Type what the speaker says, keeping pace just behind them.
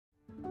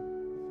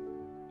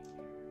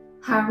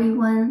Hi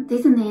everyone,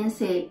 this is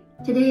Nancy.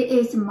 Today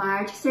is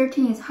March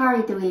 13th. How are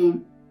you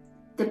doing?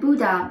 The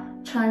Buddha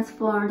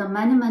transformed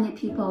many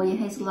people in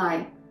his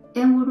life,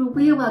 and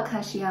Buddha and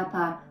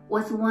Kasyapa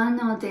was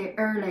one of the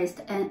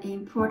earliest and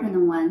important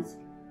ones.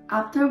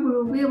 After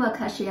Buddha and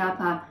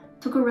Kasyapa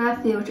took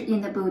refuge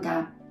in the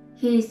Buddha,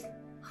 his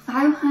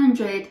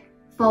 500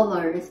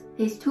 followers,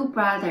 his two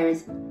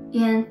brothers,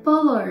 and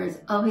followers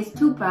of his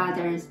two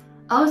brothers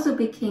also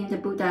became the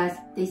Buddha's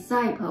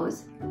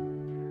disciples.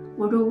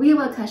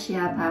 Buddha and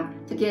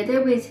Kasyapa,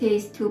 together with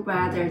his two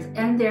brothers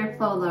and their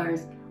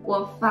followers,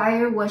 were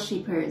fire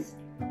worshippers.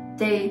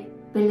 They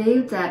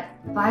believed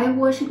that by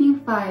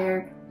worshipping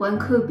fire, one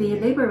could be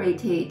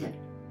liberated.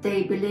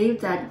 They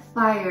believed that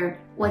fire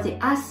was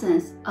the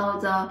essence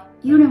of the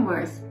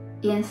universe,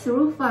 and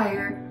through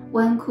fire,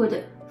 one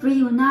could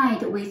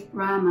reunite with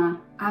Brahma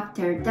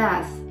after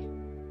death.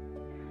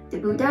 The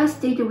Buddha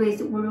stayed with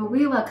Buddha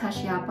and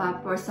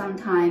Kasyapa for some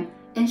time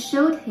and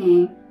showed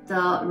him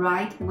the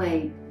right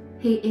way.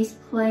 He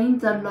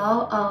explained the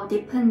law of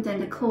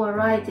dependent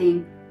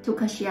co-arising to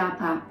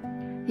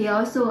Kasyapa. He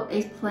also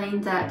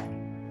explained that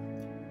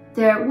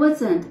there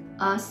wasn't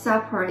a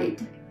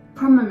separate,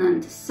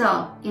 permanent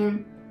self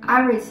in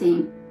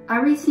everything.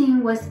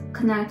 Everything was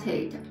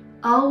connected.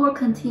 All were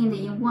contained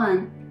in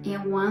one,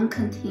 and one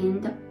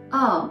contained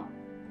all.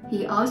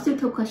 He also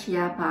told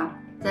Kasyapa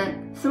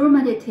that through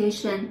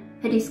meditation,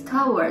 he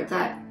discovered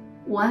that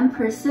one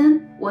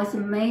person was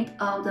made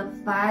of the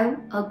 5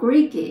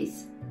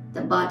 aggregates: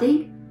 the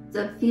body,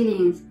 the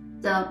feelings,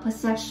 the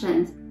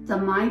perceptions, the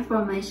mind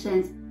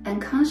formations,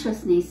 and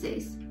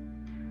consciousnesses.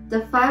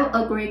 The 5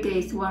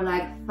 aggregates were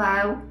like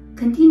 5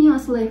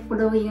 continuously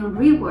flowing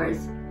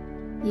rivers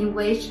in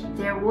which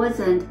there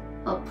wasn't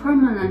a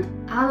permanent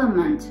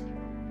element.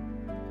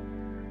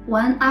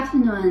 One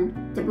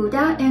afternoon, the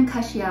Buddha and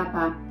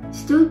Kasyapa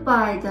stood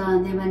by the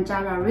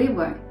Neranjara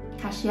river.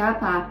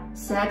 Kasyapa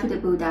said to the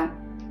Buddha,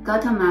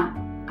 "Gautama,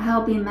 I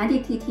have been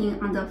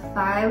meditating on the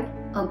 5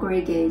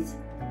 aggregates.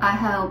 I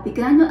have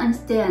begun to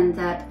understand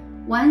that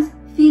one's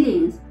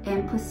feelings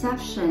and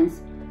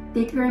perceptions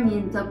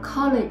determine the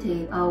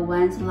quality of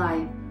one's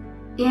life.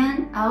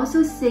 And I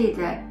also say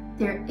that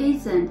there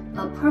isn't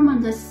a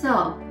permanent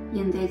self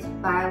in these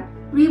 5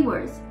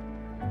 rivers.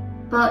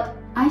 But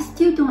I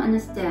still don't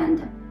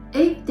understand.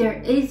 If there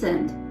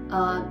isn't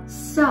a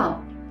self,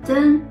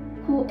 then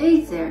who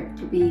is there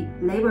to be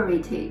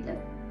liberated?"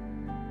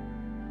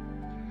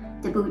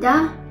 The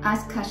Buddha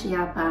asked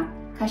Kasyapa,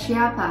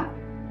 "Kasyapa,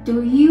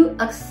 do you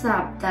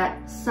accept that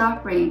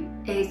suffering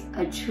is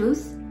a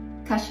truth?"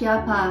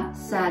 Kasyapa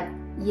said,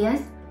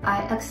 "Yes,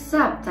 I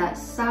accept that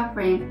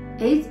suffering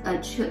is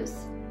a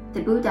truth."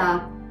 The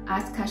Buddha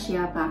asked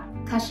Kasyapa,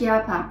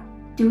 "Kasyapa,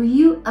 do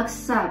you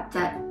accept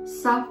that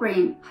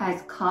suffering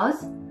has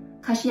cause?"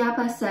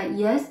 Kasyapa said,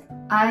 "Yes,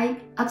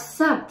 I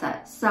accept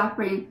that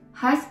suffering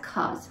has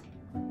cause."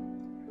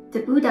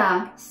 The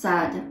Buddha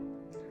said,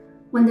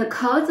 "When the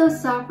cause of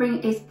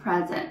suffering is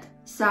present,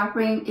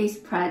 suffering is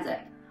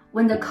present.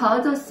 When the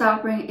cause of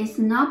suffering is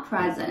not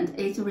present,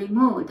 is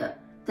removed,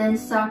 then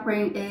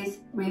suffering is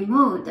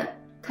removed."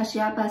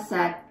 Kasyapa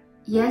said,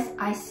 "Yes,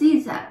 I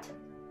see that."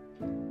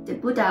 The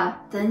Buddha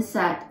then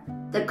said,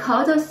 "The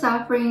cause of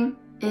suffering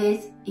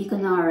is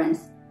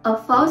ignorance, a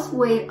false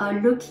way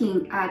of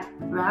looking at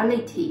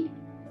reality,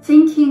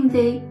 thinking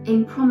the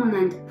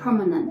impermanent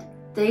permanent.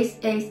 This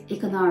is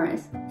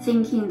ignorance,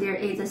 thinking there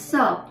is a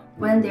self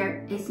when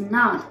there is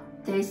not.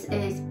 This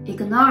is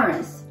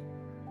ignorance.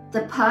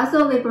 The path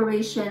of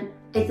liberation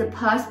is the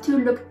path to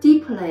look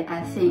deeply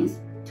at things,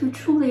 to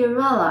truly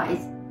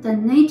realize the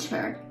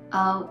nature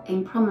of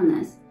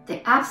impermanence,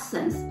 the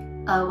absence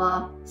of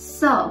a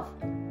self,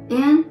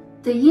 and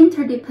the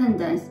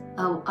interdependence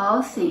of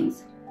all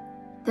things.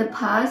 The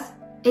path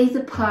is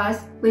the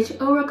path which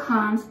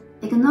overcomes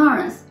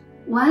ignorance.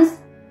 Once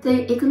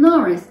the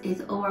ignorance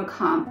is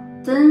overcome,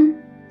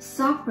 then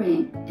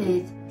suffering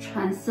is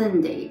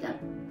transcended.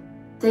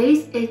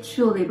 This is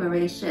true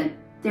liberation.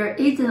 There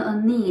isn't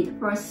a need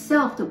for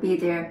self to be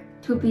there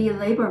to be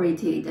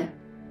liberated."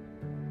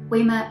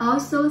 We might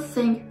also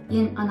think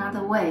in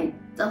another way.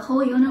 The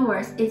whole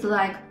universe is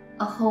like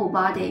a whole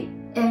body,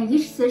 and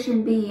each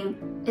sentient being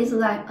is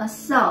like a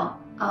cell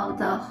of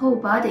the whole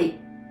body.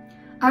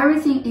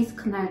 Everything is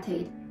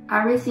connected.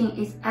 Everything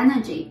is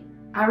energy.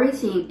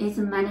 Everything is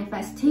a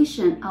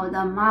manifestation of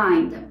the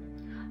mind.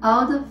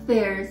 All the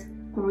fears,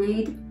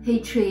 greed,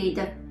 hatred,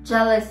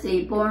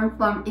 jealousy born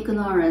from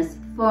ignorance,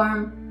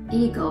 from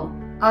ego,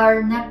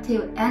 are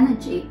negative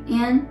energy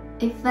and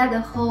affect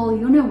the whole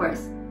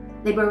universe.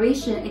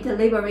 Liberation is the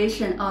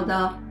liberation of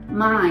the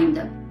mind.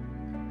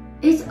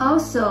 It's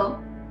also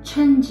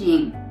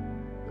changing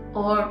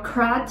or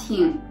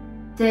correcting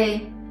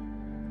the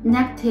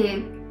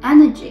negative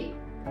energy.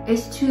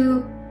 It's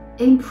to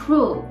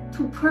improve,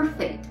 to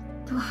perfect,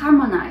 to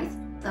harmonize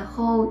the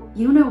whole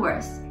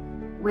universe.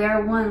 We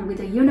are one with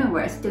the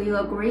universe. Do you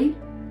agree?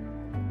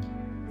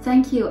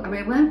 Thank you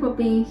everyone for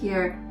being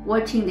here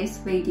watching this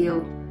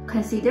video.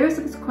 Consider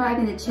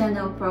subscribing the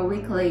channel for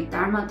weekly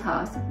Dharma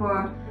Talks,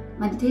 for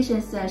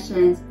meditation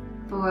sessions,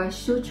 for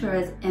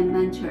sutras and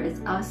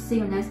mantras. I'll see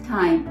you next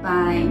time.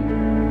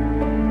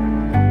 Bye.